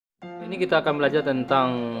Ini kita akan belajar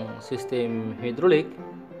tentang sistem hidrolik.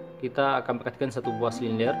 Kita akan perhatikan satu buah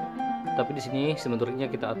silinder, tapi di sini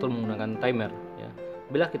sebenarnya kita atur menggunakan timer. Ya.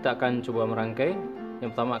 Bila kita akan coba merangkai,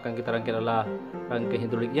 yang pertama akan kita rangkai adalah rangkai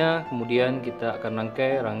hidroliknya, kemudian kita akan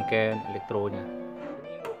rangkai rangkaian elektronya.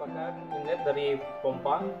 Ini merupakan inlet dari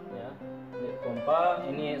pompa. Ya. Inlet pompa,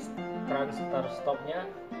 ini keran start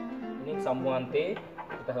stopnya, ini sambungan T,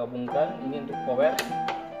 kita gabungkan. Ini untuk power.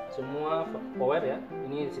 Semua power ya.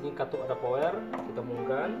 Ini di sini katup ada power, kita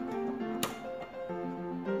hubungkan.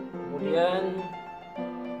 Kemudian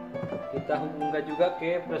kita hubungkan juga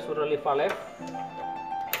ke pressure relief valve.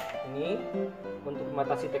 Ini untuk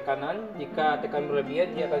membatasi tekanan. Jika tekanan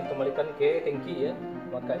berlebihan dia akan kembalikan ke tangki ya.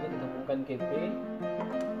 Maka ini kita hubungkan ke P.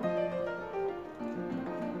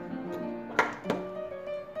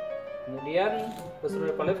 Kemudian pressure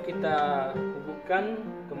relief valve kita hubungkan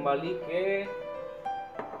kembali ke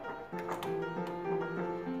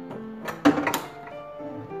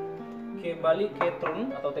drum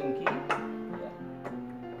atau tangki ya.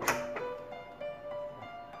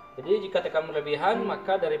 Jadi jika tekanan berlebihan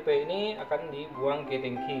maka dari P ini akan dibuang ke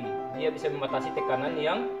tangki. Dia bisa membatasi tekanan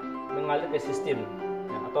yang mengalir ke sistem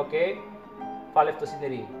ya, atau ke valve itu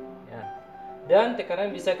sendiri ya. Dan tekanan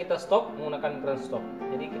bisa kita stop menggunakan keran stop.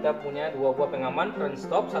 Jadi kita punya dua buah pengaman, keran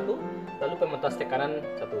stop satu, lalu pembatas tekanan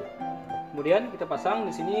satu. Kemudian kita pasang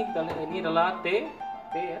di sini, kita lihat ini adalah T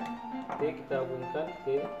ya. T kita hubungkan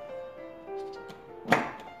ke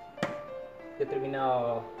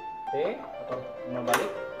terminal T atau terminal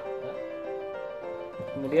balik. Ya.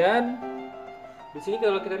 Kemudian di sini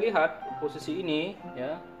kalau kita lihat posisi ini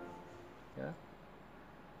ya,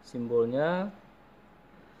 simbolnya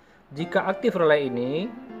jika aktif relay ini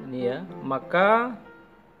ya, maka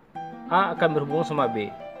A akan berhubung sama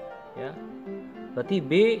B ya. Berarti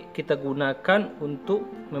B kita gunakan untuk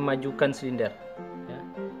memajukan silinder ya.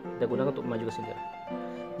 Kita gunakan untuk memajukan silinder.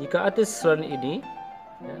 Jika atas selain ini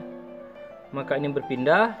ya, maka ini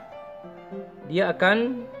berpindah, dia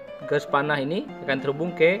akan garis panah ini akan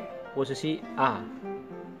terhubung ke posisi A.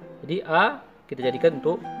 Jadi A kita jadikan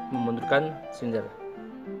untuk memundurkan silinder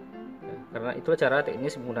ya, karena itulah cara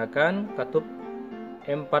teknis menggunakan katup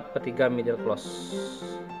M4/3 midle close.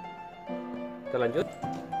 Kita lanjut.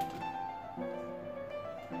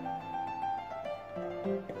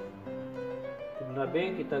 Terminal B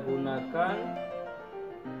kita gunakan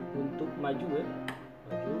untuk maju ya,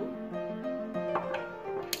 maju.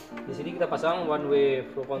 Di sini kita pasang one way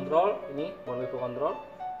flow control, ini one way flow control.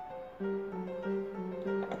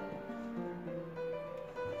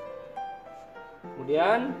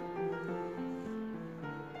 Kemudian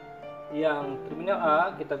yang terminal A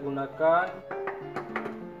kita gunakan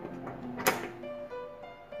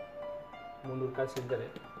mundurkan silinder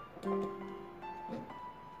ya.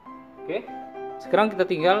 Oke, sekarang kita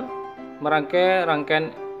tinggal merangkai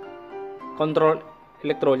rangkaian kontrol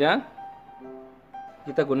elektronya.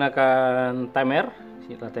 Kita gunakan timer,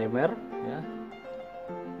 ini adalah timer ya.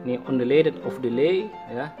 Ini on delay dan off delay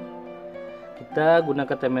ya. Kita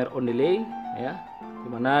gunakan timer on delay ya,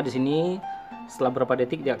 dimana di sini setelah berapa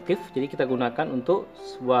detik dia aktif. Jadi kita gunakan untuk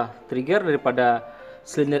sebuah trigger daripada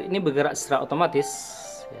silinder ini bergerak secara otomatis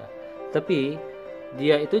ya. Tapi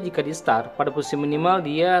dia itu jika di start pada posisi minimal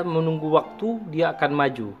dia menunggu waktu dia akan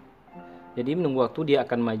maju. Jadi menunggu waktu dia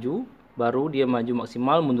akan maju, baru dia maju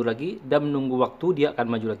maksimal, mundur lagi, dan menunggu waktu dia akan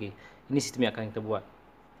maju lagi. Ini sistem yang akan kita buat.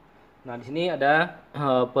 Nah di sini ada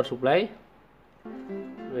power supply.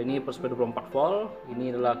 Ini power supply 24 volt.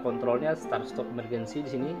 Ini adalah kontrolnya start stop emergency di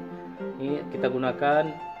sini. Ini kita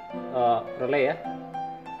gunakan relay ya.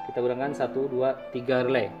 Kita gunakan 1, 2, 3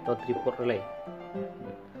 relay atau 3 port relay.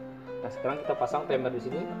 Nah sekarang kita pasang timer di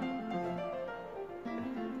sini.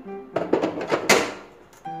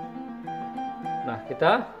 Nah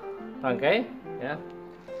kita rangkai ya.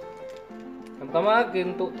 Yang pertama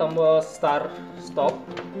untuk tombol start stop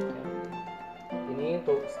ya. Ini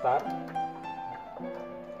untuk start.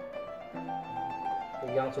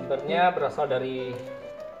 Yang sumbernya berasal dari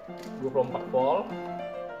 24 volt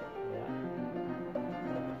ya.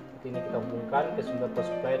 Ini kita hubungkan ke sumber power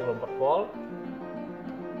supply 24 volt.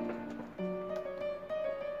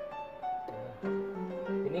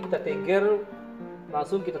 Ini kita trigger,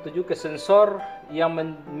 langsung kita tuju ke sensor yang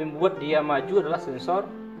membuat dia maju adalah sensor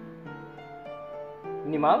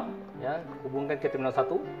minimal ya. Hubungkan ke terminal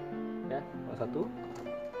 1 ya, terminal 1.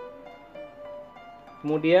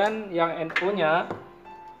 Kemudian yang NO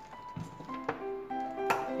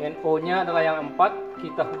nya adalah yang 4,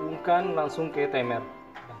 kita hubungkan langsung ke timer.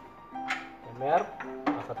 Timer,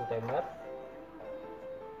 satu timer.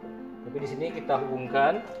 Tapi di sini kita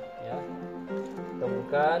hubungkan ya. Kita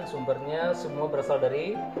hubungkan sumbernya semua berasal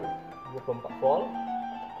dari 24 volt,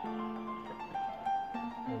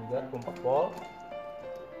 juga 24 volt.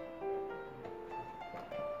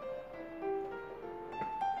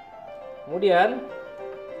 Kemudian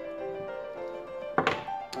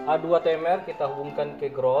A2 timer kita hubungkan ke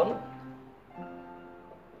ground.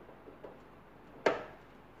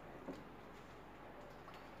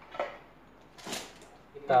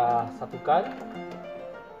 Kita satukan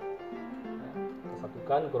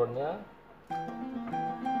groundnya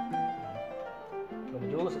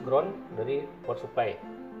menuju ground dari power supply.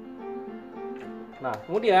 Nah,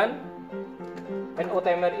 kemudian NO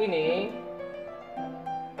timer ini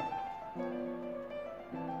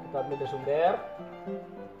kita ambil dari sumber,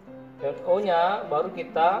 NO nya baru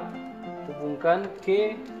kita hubungkan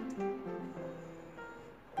ke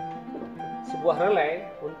sebuah relay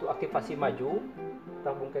untuk aktivasi maju.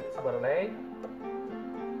 Kita hubungkan ke sebuah relay.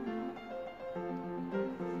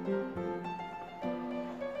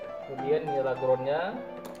 Kemudian ini adalah groundnya.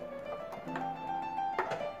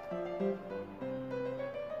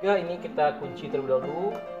 Ya, ini kita kunci terlebih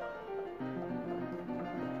dahulu.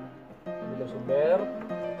 Ambil sumber.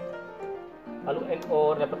 Lalu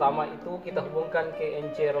NO relay pertama itu kita hubungkan ke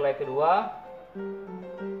NC relay kedua.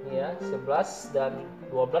 Ini ya, 11 dan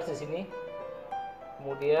 12 di sini.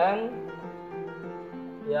 Kemudian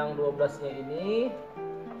yang 12-nya ini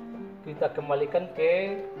kita kembalikan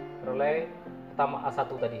ke relay pertama A1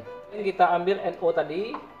 tadi. Ini kita ambil NO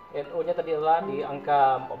tadi. NO-nya tadi adalah di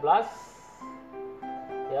angka 14.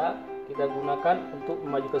 Ya, kita gunakan untuk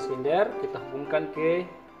memajukan silinder. Kita hubungkan ke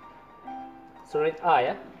solenoid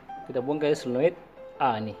A ya. Kita hubungkan ke solenoid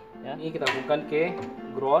A nih. Ya. Ini kita hubungkan ke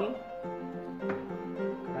ground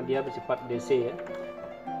karena dia bersifat DC ya.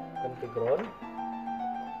 Dan ke ground.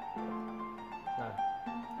 Nah,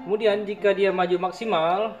 kemudian jika dia maju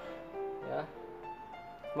maksimal, ya,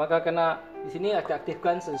 maka kena di sini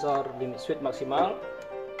aktifkan sensor limit switch maksimal.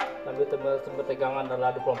 Ambil tempat tegangan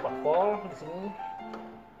adalah 24 volt di sini.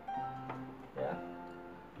 Ya.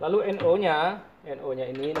 Lalu NO-nya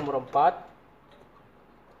ini nomor 4.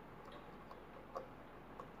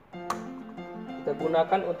 Kita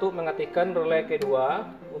gunakan untuk mengaktifkan relay kedua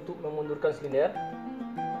untuk memundurkan silinder.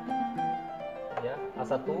 Ya,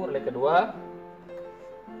 A1 relay kedua.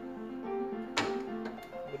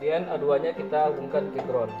 Kemudian A2-nya kita hubungkan ke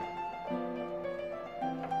ground.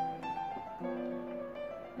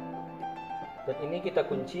 Dan ini kita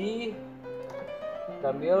kunci. Kita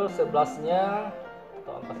ambil 11-nya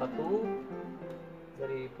atau angka 1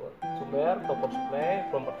 dari sumber atau power supply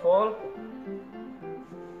 24 volt.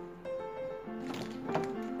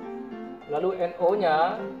 Lalu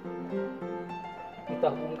NO-nya kita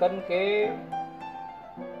hubungkan ke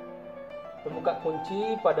pembuka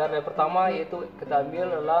kunci pada relay pertama, yaitu kita ambil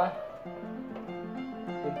adalah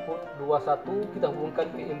input 21, kita hubungkan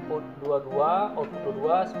ke input 22, output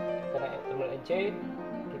 22 karena terminal NC.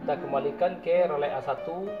 Kita kembalikan ke relay A1,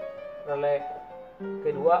 relay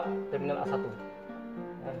kedua terminal A1.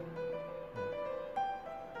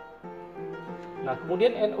 Nah,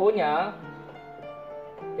 kemudian NO-nya,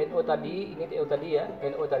 NO tadi, ini NO tadi ya,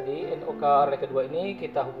 NO tadi, NO ke relay kedua ini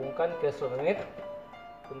kita hubungkan ke solenoid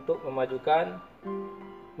untuk memajukan,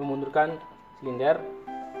 memundurkan silinder.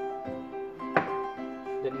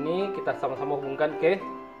 Dan ini kita sama-sama hubungkan ke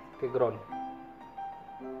ground.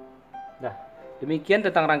 Nah, demikian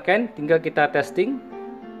tentang rangkaian, tinggal kita testing.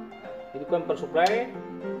 Ini kan power supply.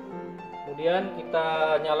 Kemudian kita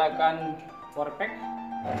nyalakan power pack.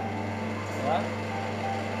 Ya.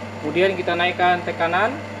 Kemudian kita naikkan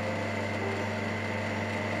tekanan.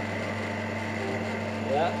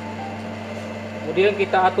 Ya. Kemudian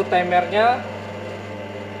kita atur timernya.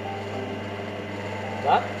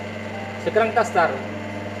 Ya. Sekarang kita start.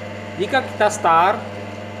 Jika kita start,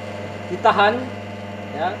 ditahan,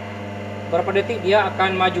 ya, berapa detik dia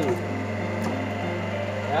akan maju.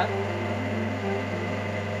 Ya.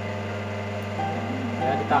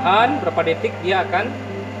 Ya, ditahan berapa detik dia akan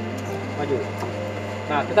maju.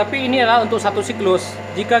 Nah, tetapi ini adalah untuk satu siklus.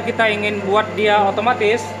 Jika kita ingin buat dia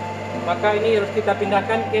otomatis, maka ini harus kita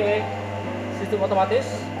pindahkan ke sistem otomatis.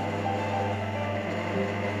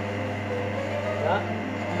 Ya,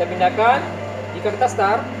 kita pindahkan. Jika kita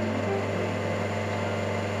start,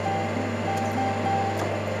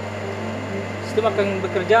 sistem akan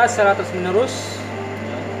bekerja secara terus-menerus.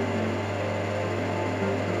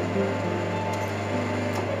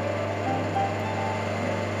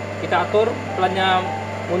 Kita atur pelannya,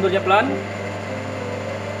 mundurnya pelan.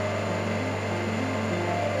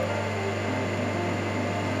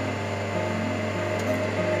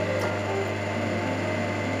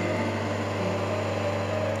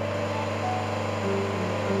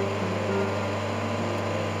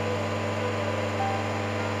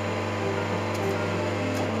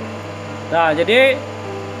 Nah, jadi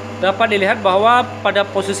dapat dilihat bahwa pada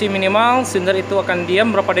posisi minimal silinder itu akan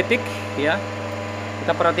diam berapa detik ya.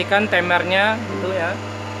 Kita perhatikan timernya itu ya.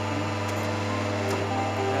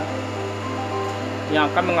 Yang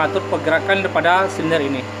akan mengatur pergerakan daripada silinder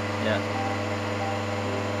ini ya.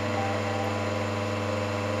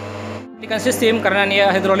 Sistem karena dia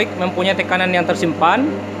hidrolik mempunyai tekanan yang tersimpan,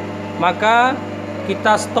 maka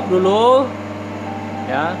kita stop dulu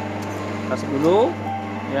ya. Kita stop dulu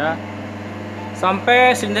ya.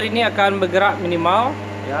 Sampai silinder ini akan bergerak minimal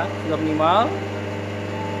ya, sudah minimal.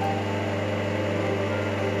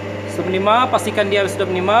 Sudah minimal, pastikan dia sudah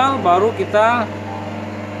minimal, baru kita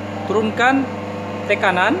turunkan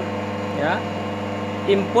tekanan ya.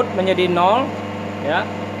 Input menjadi 0 ya.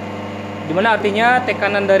 Dimana artinya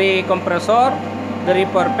tekanan dari kompresor dari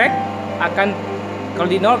power pack akan, kalau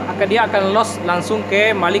di 0 dia akan loss langsung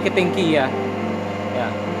ke ke tangki ya. Ya.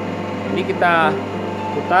 Jadi kita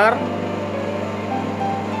putar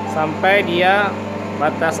sampai dia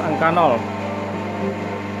batas angka 0.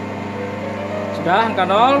 Sudah angka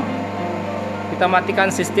 0, kita matikan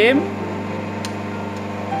sistem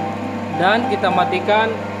dan kita matikan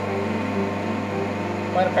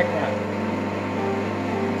power pack-nya.